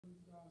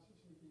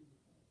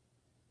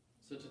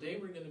So today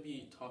we're going to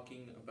be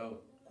talking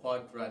about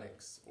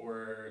quadratics,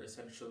 or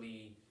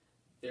essentially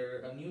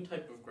they're a new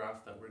type of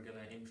graph that we're going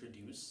to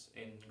introduce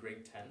in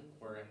grade 10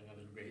 or any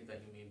other grade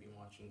that you may be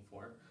watching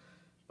for.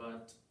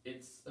 But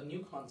it's a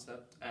new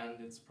concept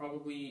and it's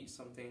probably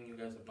something you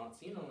guys have not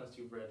seen unless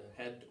you've read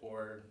ahead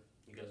or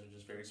you guys are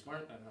just very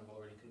smart and have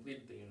already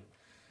completed the unit.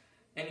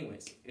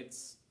 Anyways,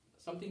 it's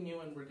something new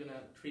and we're going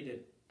to treat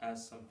it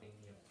as something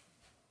new.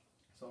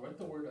 So I'll write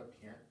the word up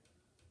here.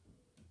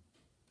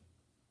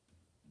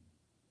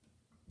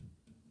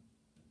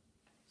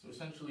 So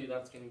essentially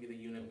that's going to be the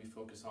unit we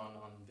focus on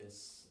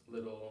this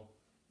little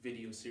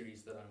video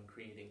series that I'm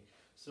creating.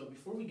 So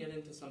before we get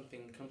into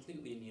something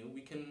completely new,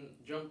 we can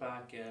jump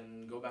back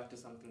and go back to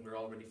something we're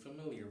already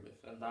familiar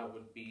with, and that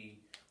would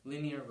be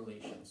linear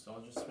relations. So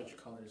I'll just switch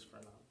colors for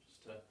now,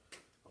 just to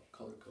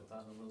color code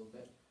that a little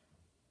bit.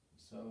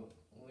 So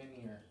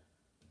linear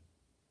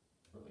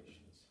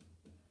relations.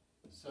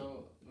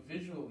 So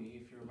visually,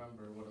 if you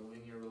remember what a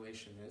linear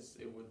relation is,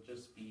 it would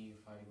just be,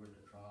 if I were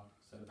to draw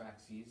a set of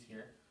axes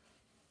here,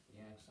 the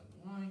x and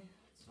the y.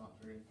 It's not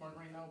very important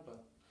right now,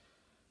 but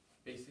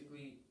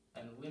basically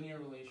a linear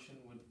relation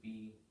would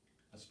be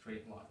a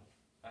straight line,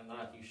 and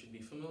that you should be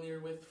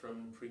familiar with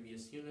from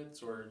previous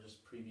units or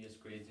just previous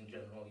grades in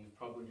general. You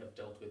probably have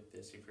dealt with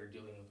this. If you're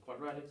dealing with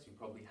quadratics, you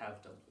probably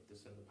have dealt with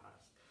this in the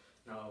past.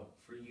 Now,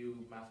 for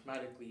you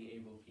mathematically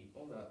able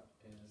people, that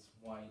is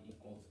y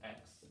equals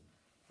x,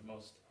 the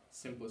most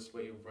simplest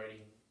way of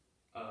writing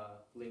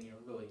a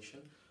linear relation,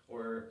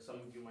 or some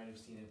of you might have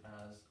seen it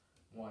as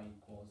y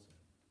equals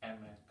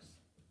mx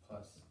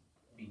plus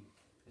b.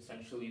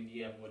 Essentially,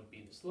 the m would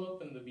be the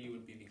slope and the b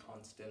would be the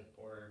constant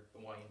or the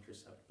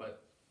y-intercept.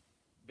 But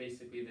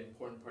basically, the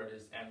important part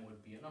is m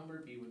would be a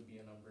number, b would be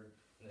a number,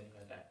 and then you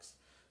had x.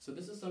 So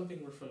this is something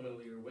we're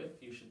familiar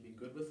with. You should be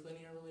good with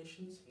linear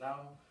relations.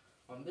 Now,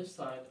 on this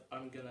side,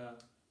 I'm going to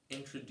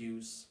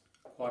introduce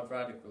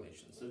quadratic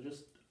relations. So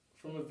just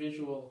from a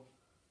visual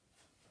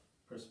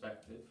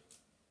perspective,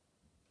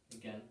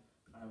 again,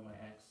 I have my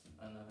x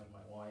and I have my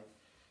y.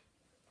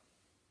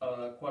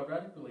 A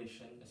quadratic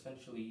relation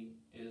essentially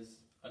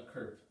is a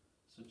curve.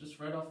 So just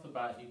right off the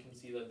bat, you can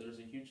see that there's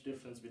a huge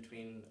difference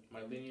between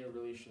my linear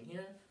relation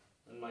here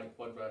and my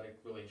quadratic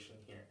relation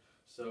here.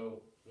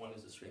 So one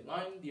is a straight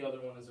line, the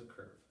other one is a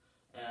curve.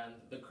 And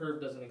the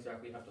curve doesn't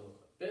exactly have to look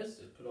like this.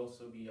 It could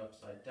also be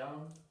upside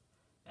down.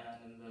 And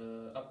in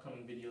the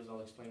upcoming videos,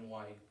 I'll explain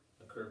why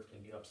a curve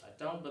can be upside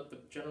down. But the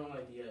general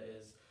idea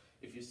is,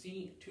 if you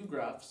see two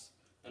graphs,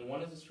 and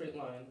one is a straight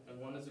line and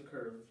one is a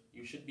curve,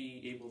 you should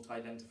be able to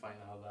identify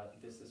now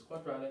that this is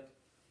quadratic,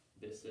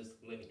 this is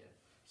linear.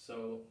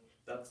 So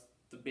that's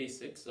the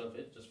basics of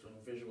it, just from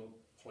a visual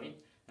point.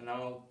 And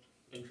now I'll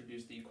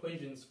introduce the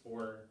equations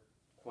for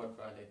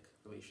quadratic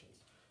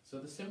relations. So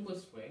the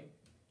simplest way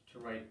to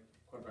write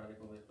quadratic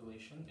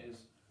relation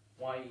is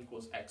y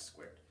equals x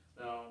squared.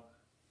 Now,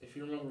 if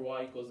you remember,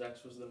 y equals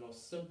x was the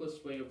most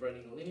simplest way of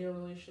writing a linear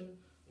relation.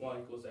 Y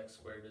equals x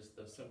squared is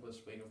the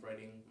simplest way of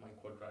writing my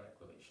quadratic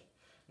relation.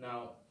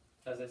 Now,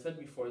 as I said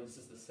before, this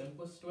is the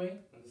simplest way,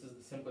 and this is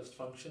the simplest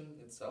function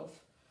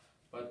itself,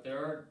 but there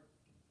are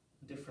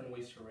different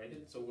ways to write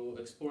it, so we'll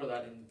explore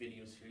that in the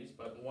video series.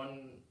 But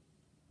one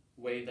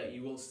way that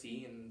you will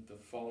see in the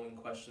following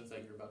questions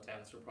that you're about to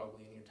answer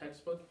probably in your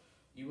textbook,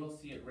 you will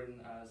see it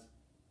written as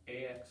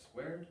ax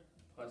squared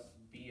plus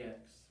bx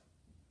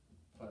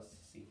plus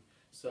c.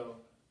 So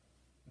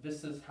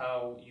this is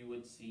how you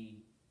would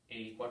see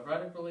a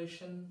quadratic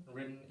relation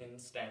written in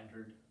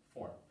standard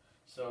form.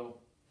 So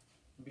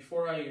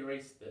before I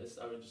erase this,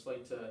 I would just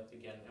like to,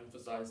 again,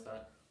 emphasize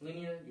that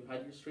linear, you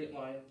had your straight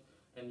line,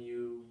 and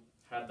you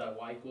had that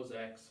y equals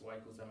x, y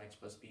equals mx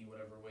plus b,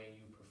 whatever way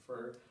you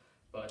prefer.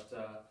 But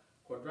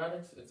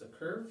quadratics, it's a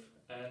curve,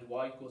 and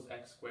y equals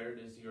x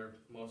squared is your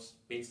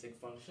most basic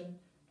function,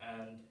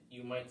 and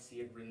you might see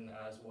it written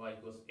as y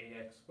equals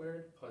ax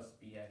squared plus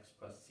bx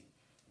plus c.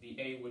 The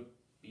a would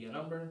be a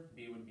number,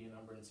 b would be a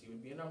number, and c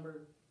would be a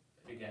number.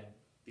 Again,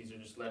 these are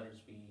just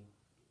letters we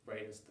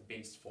write as the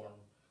base form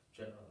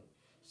generally.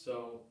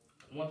 So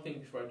one thing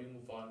before I do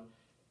move on,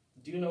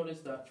 do notice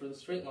that for the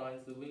straight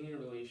lines, the linear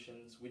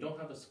relations, we don't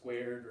have a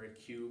squared or a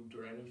cubed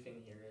or anything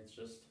here. It's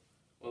just,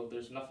 well,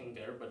 there's nothing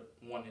there, but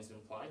one is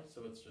implied,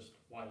 so it's just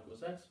y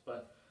equals x.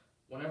 But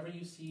whenever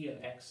you see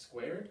an x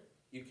squared,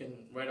 you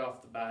can right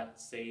off the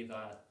bat say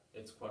that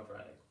it's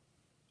quadratic.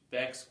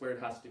 The x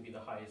squared has to be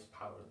the highest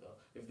power though.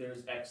 If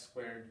there's x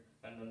squared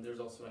and then there's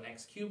also an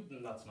x cubed,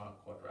 then that's not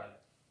quadratic.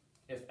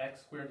 If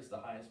x squared is the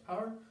highest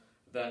power,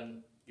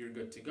 then you're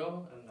good to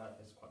go, and that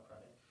is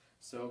quadratic.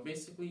 So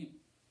basically,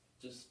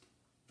 just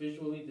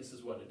visually, this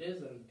is what it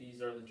is, and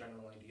these are the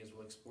general ideas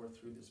we'll explore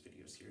through this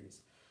video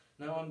series.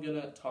 Now I'm going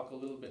to talk a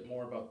little bit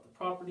more about the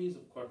properties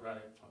of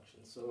quadratic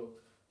functions. So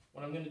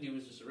what I'm going to do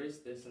is just erase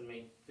this and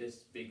make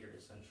this bigger,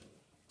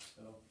 essentially.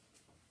 So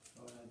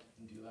go ahead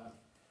and do that.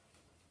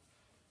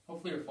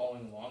 Hopefully you're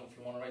following along. If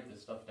you want to write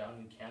this stuff down,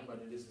 you can,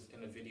 but it is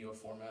in a video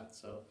format,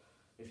 so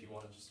if you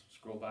want to just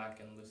scroll back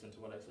and listen to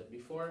what I said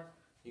before,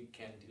 you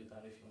can do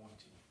that if you want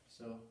to.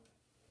 So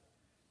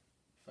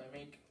if I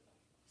make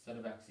set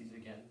of axes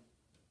again,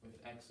 with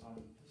x on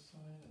this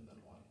side and then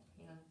y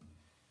here.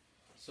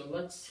 So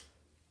let's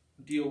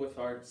deal with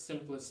our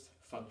simplest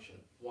function,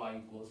 y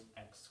equals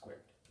x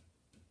squared.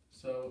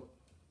 So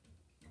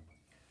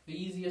the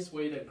easiest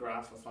way to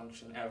graph a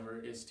function ever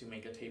is to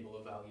make a table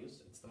of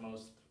values. It's the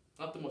most,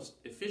 not the most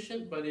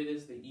efficient, but it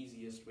is the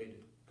easiest way to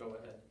go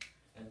ahead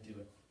and do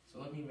it. So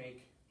let me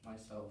make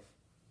myself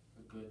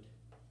a good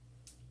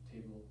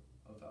table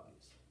of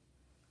values.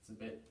 It's a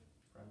bit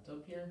ramped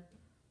up here,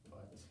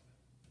 but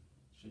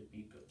should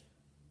be good.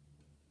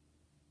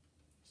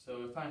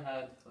 So if I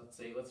had, let's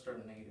say, let's start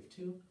at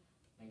 -2,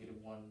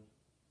 -1,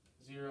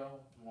 0,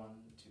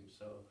 1, 2.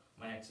 So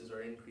my x's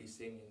are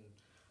increasing in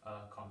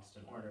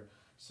constant order.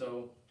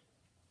 So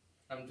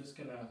I'm just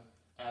going to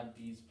add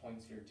these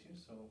points here too.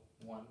 So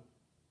 1,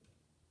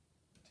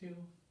 2,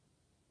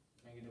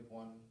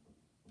 -1,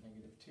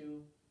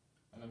 -2,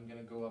 and I'm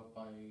going to go up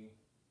by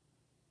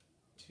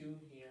 2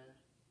 here,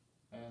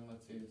 and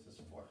let's say this is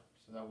 4.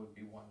 So that would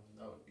be 1,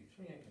 that would be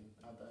 3. I can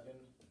add that in.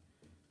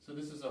 So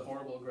this is a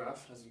horrible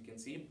graph, as you can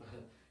see,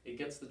 but it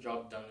gets the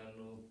job done and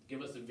will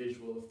give us a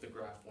visual of the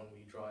graph when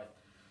we draw it.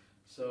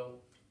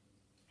 So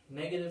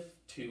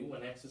 -2,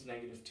 when x is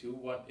 -2,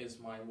 what is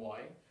my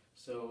y?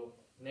 So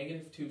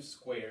 -2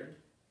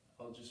 squared,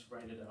 I'll just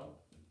write it out.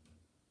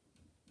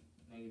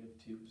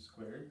 -2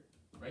 squared,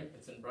 right?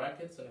 It's in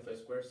brackets, and if I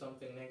square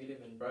something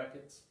negative in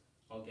brackets,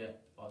 I'll get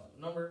a positive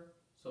number,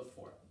 so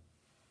 4.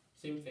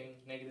 Same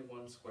thing,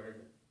 -1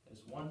 squared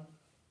is 1,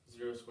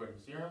 0 squared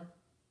is 0,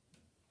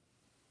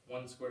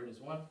 1 squared is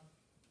 1,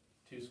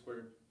 2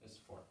 squared is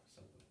 4,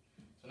 simply.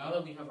 So now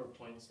that we have our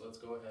points, let's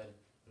go ahead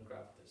and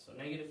graph this. So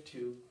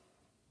 -2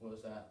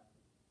 was at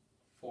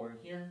 4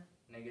 here,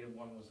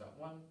 -1 was at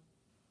 1,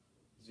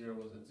 0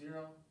 was at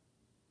 0,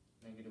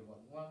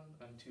 -1, 1,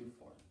 and 2,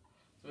 4.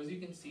 So as you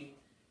can see,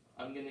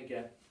 I'm going to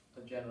get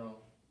a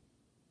general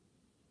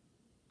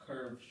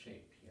curve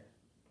shape here.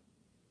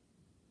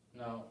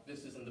 Now,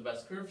 this isn't the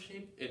best curve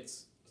shape.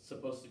 It's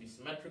supposed to be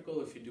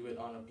symmetrical. If you do it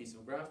on a piece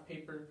of graph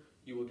paper,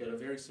 you will get a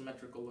very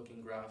symmetrical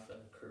looking graph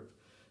and a curve.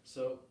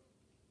 So,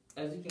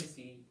 as you can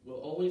see, we'll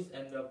always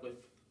end up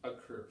with a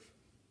curve.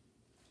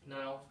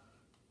 Now,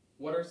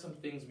 what are some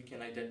things we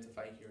can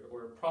identify here,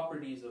 or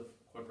properties of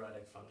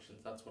quadratic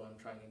functions? That's what I'm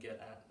trying to get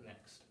at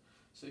next.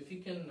 So if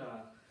you can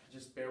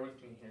just bear with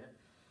me here.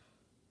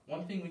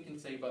 One thing we can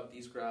say about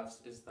these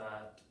graphs is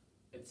that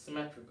it's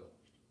symmetrical.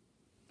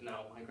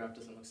 Now, my graph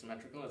doesn't look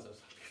symmetrical, as I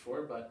said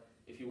before, but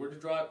if you were to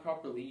draw it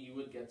properly, you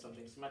would get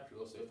something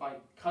symmetrical. So if I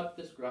cut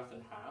this graph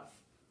in half,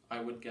 I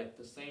would get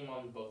the same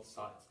on both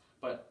sides.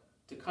 But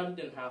to cut it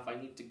in half, I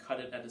need to cut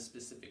it at a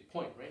specific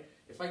point, right?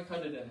 If I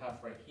cut it in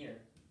half right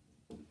here,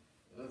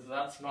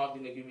 that's not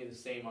going to give me the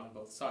same on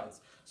both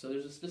sides. So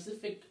there's a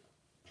specific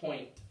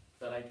point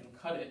that I can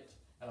cut it,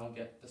 and I'll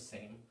get the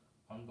same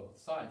on both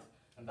sides.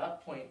 And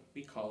that point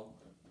we call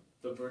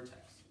the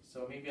vertex.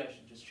 So maybe I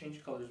should just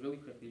change colors really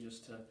quickly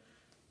just to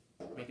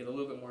make it a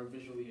little bit more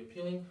visually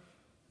appealing.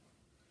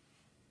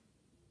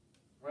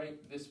 Right,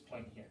 this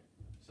point here.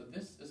 So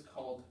this is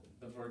called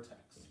the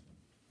vertex.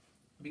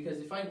 Because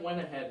if I went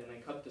ahead and I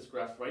cut this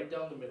graph right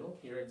down the middle,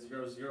 here at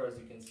 0, 0, as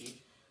you can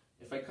see,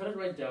 if I cut it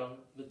right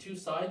down, the two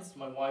sides,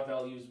 my y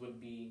values would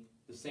be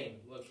the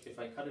same. Look, if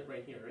I cut it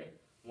right here, right,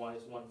 y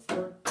is 1,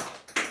 4,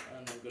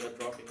 and I'm good at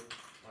dropping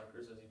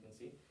markers, as you can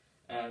see,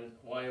 and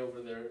y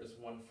over there is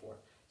 1, 4.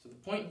 So the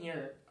point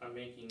here I'm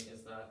making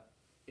is that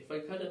if I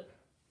cut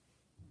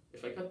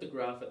the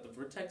graph at the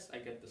vertex, I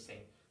get the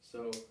same.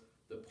 So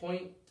the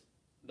point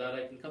that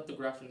I can cut the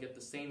graph and get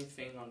the same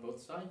thing on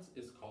both sides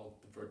is called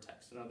the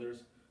vertex. Now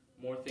there's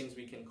more things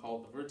we can call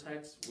the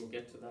vertex. We'll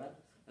get to that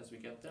as we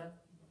get there.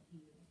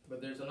 But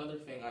there's another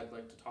thing I'd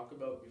like to talk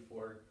about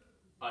before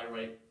I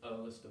write a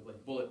list of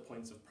like bullet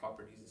points of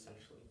properties,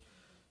 essentially.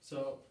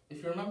 So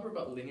if you remember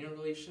about linear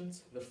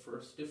relations, the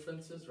first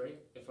differences, right?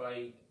 If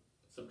I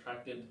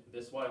subtracted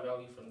this y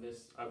value from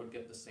this, I would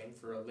get the same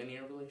for a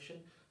linear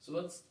relation. So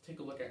let's take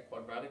a look at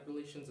quadratic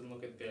relations and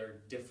look at their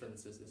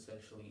differences,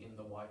 essentially, in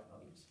the y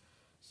values.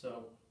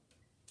 So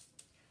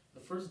the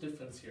first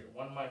difference here,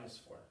 1 minus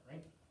 4,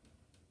 right?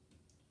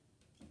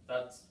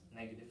 That's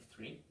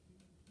 -3,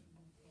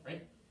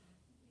 right?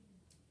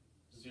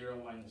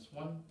 0 minus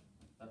 1,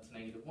 that's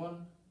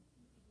 -1.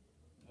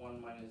 1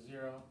 minus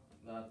 0,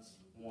 that's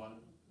 1.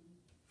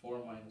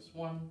 4 minus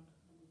 1,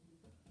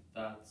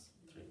 that's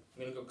 3. I'm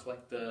going to go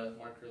collect the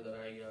marker that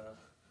I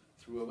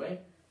threw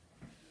away.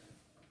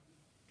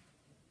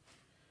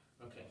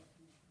 Okay.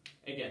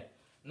 Again,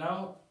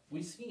 now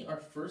we see our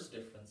first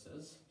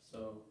differences.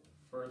 So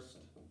first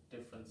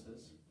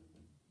differences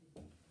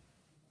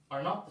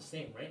are not the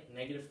same, right?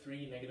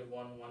 -3,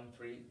 -1, 1,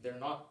 3, they're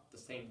not the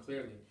same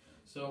clearly.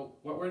 So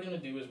what we're going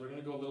to do is we're going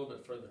to go a little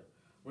bit further.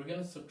 We're going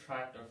to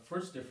subtract our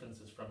first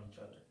differences from each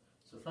other.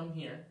 So from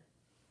here,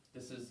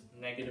 this is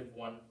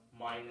 -1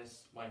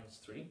 minus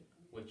 -3,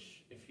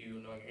 which, if you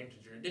know your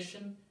integer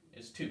addition,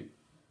 is 2.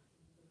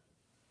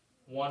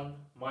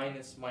 1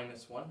 minus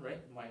 -1,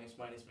 right? Minus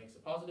makes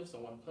it positive, so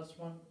 1 plus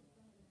 1,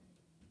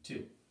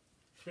 2.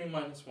 3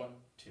 minus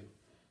 1, 2.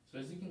 So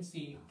as you can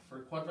see, for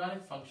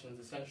quadratic functions,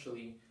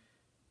 essentially,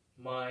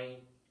 my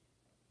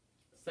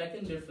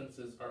second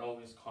differences are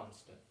always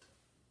constant.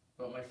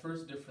 But my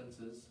first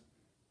differences,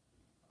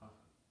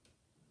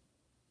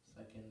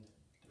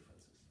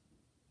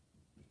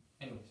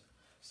 anyways,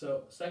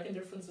 so second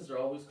differences are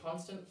always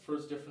constant.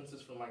 First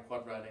differences for my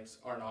quadratics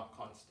are not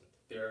constant.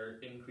 They're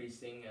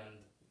increasing and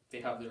they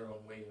have their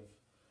own way of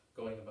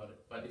going about it.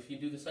 But if you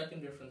do the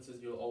second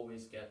differences, you'll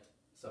always get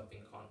something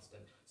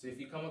constant. So if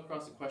you come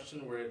across a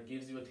question where it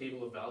gives you a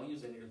table of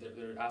values and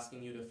they're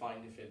asking you to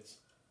find if it's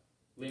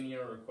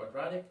linear or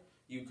quadratic,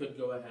 you could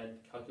go ahead,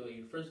 calculate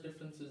your first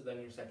differences,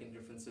 then your second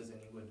differences, and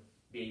you would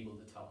be able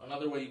to tell.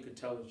 Another way you could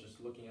tell is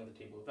just looking at the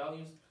table of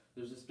values.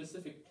 There's a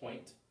specific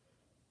point,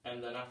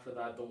 and then after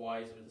that the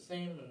y's are the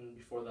same, and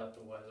before that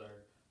the y's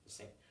are the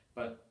same.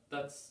 But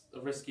that's a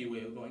risky way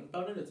of going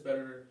about it. It's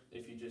better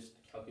if you just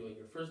calculate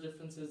your first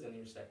differences and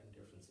your second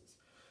differences.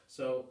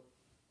 So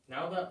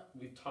now that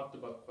we've talked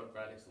about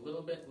quadratics a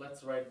little bit,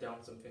 let's write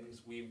down some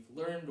things we've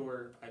learned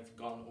or I've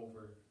gone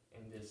over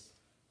in this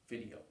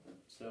video.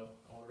 So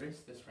I'll erase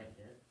this right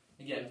here.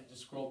 Again,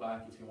 just scroll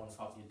back if you want to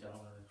copy it down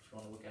or if you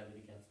want to look at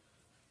it again.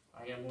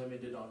 I am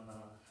limited on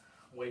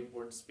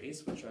whiteboard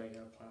space, which I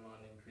plan on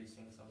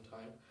increasing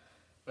sometime.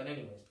 But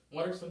anyways,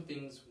 what are some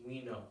things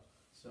we know?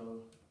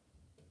 So,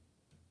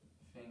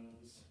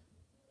 things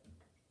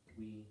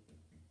we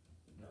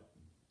know.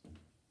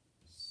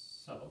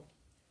 So,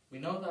 we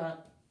know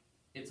that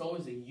it's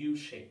always a U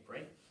shape,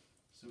 right?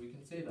 So we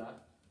can say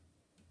that.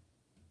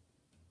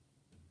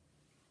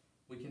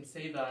 We can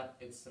say that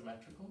it's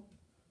symmetrical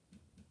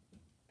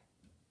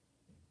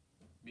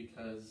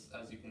because,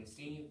 as you can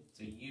see, it's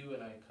a U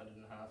and I cut it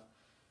in half.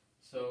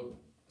 So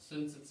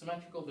since it's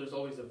symmetrical, there's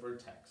always a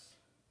vertex.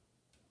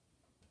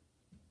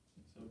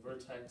 So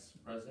vertex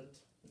present,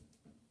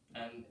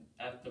 and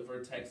at the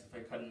vertex, if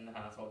I cut it in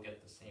half, I'll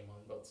get the same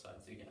on both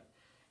sides again.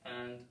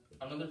 And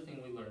another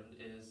thing we learned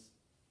is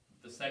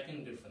the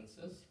second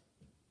differences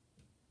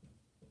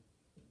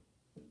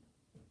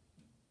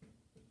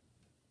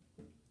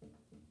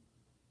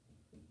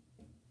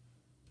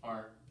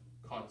are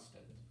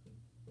constant.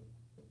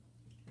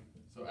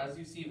 So as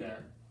you see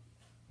there,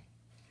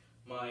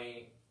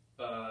 my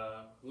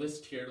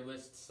list here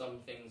lists some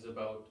things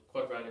about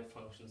quadratic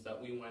functions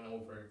that we went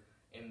over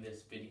in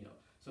this video.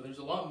 So there's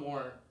a lot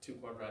more to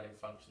quadratic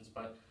functions,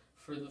 but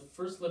for the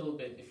first little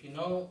bit, if you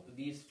know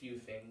these few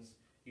things,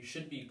 you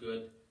should be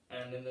good.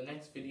 And in the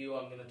next video,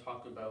 I'm going to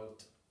talk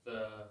about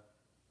the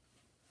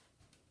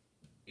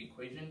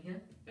equation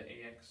here, the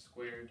ax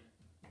squared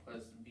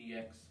plus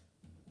bx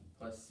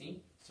plus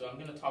c. So I'm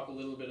going to talk a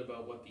little bit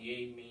about what the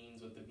a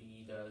means, what the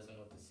b does, and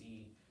what the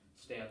c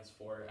stands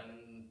for. And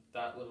in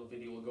that little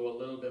video, we'll go a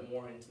little bit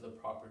more into the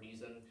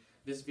properties. And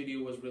this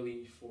video was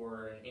really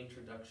for an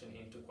introduction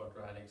into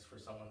quadratics for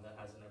someone that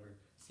hasn't ever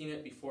seen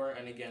it before.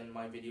 And again,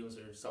 my videos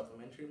are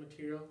supplementary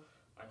material.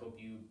 I hope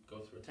you go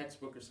through a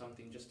textbook or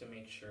something just to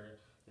make sure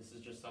this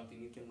is just something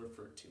you can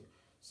refer to.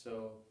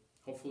 So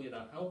hopefully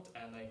that helped,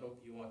 and I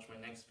hope you watch my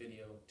next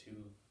video to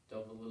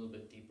delve a little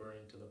bit deeper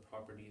into the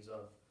properties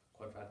of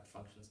quadratic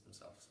functions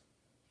themselves.